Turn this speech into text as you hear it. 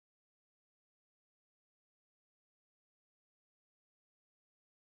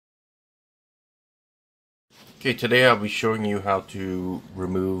Okay, today I'll be showing you how to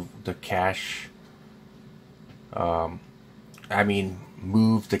remove the cache, move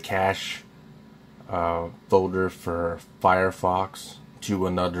the cache folder for Firefox to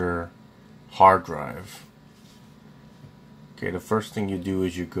another hard drive. Okay, the first thing you do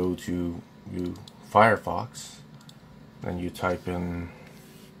is you go to Firefox, then you type in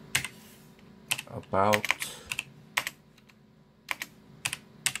about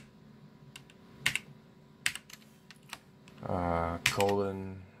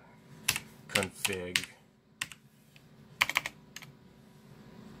 :config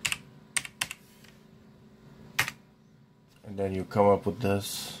and then you come up with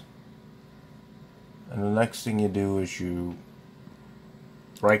this, and the next thing you do is you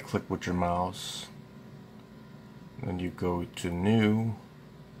right click with your mouse, and then you go to new,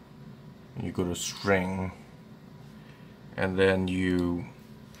 and you go to string, and then you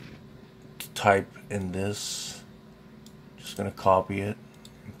type in this. Just gonna copy it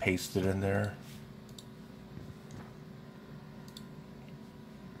and paste it in there.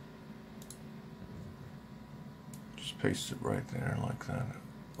 Just paste it right there like that.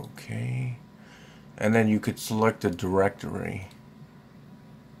 Okay. And then you could select a directory.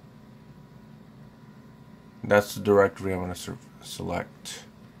 That's the directory I'm going to select.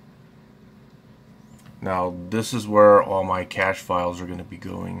 Now this is where all my cache files are going to be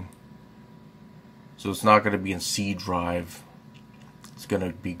going. So it's not going to be in C drive. It's going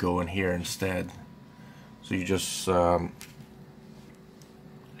to be going here instead. So you just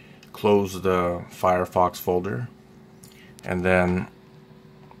close the Firefox folder, and then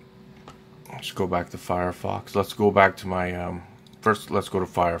let's go back to Firefox. Let's go back to my first. Let's go to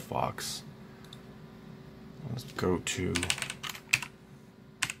Firefox. Let's go to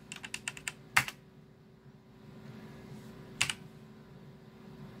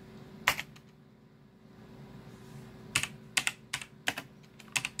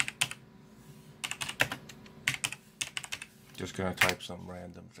just gonna type some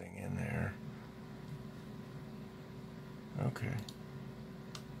random thing in there. Okay.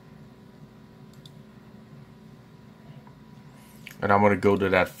 And I'm gonna go to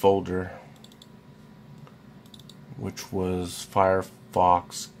that folder, which was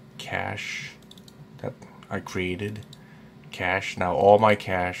Firefox cache that I created. Cache. Now all my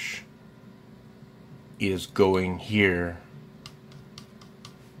cache is going here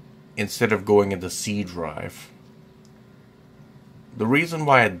instead of going into C drive. The reason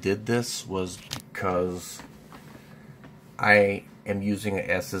why I did this was because I am using an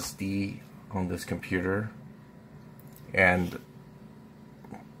SSD on this computer, and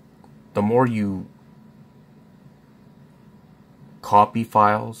the more you copy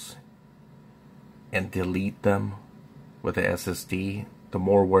files and delete them with the SSD, the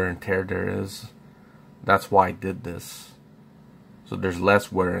more wear and tear there is. That's why I did this. So there's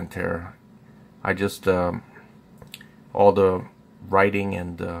less wear and tear. I just all the writing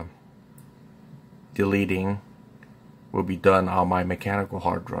and deleting will be done on my mechanical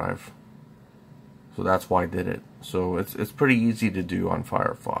hard drive. So that's why I did it. So it's pretty easy to do on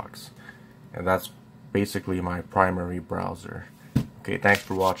Firefox, and that's basically my primary browser. Okay, thanks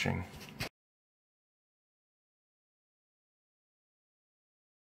for watching.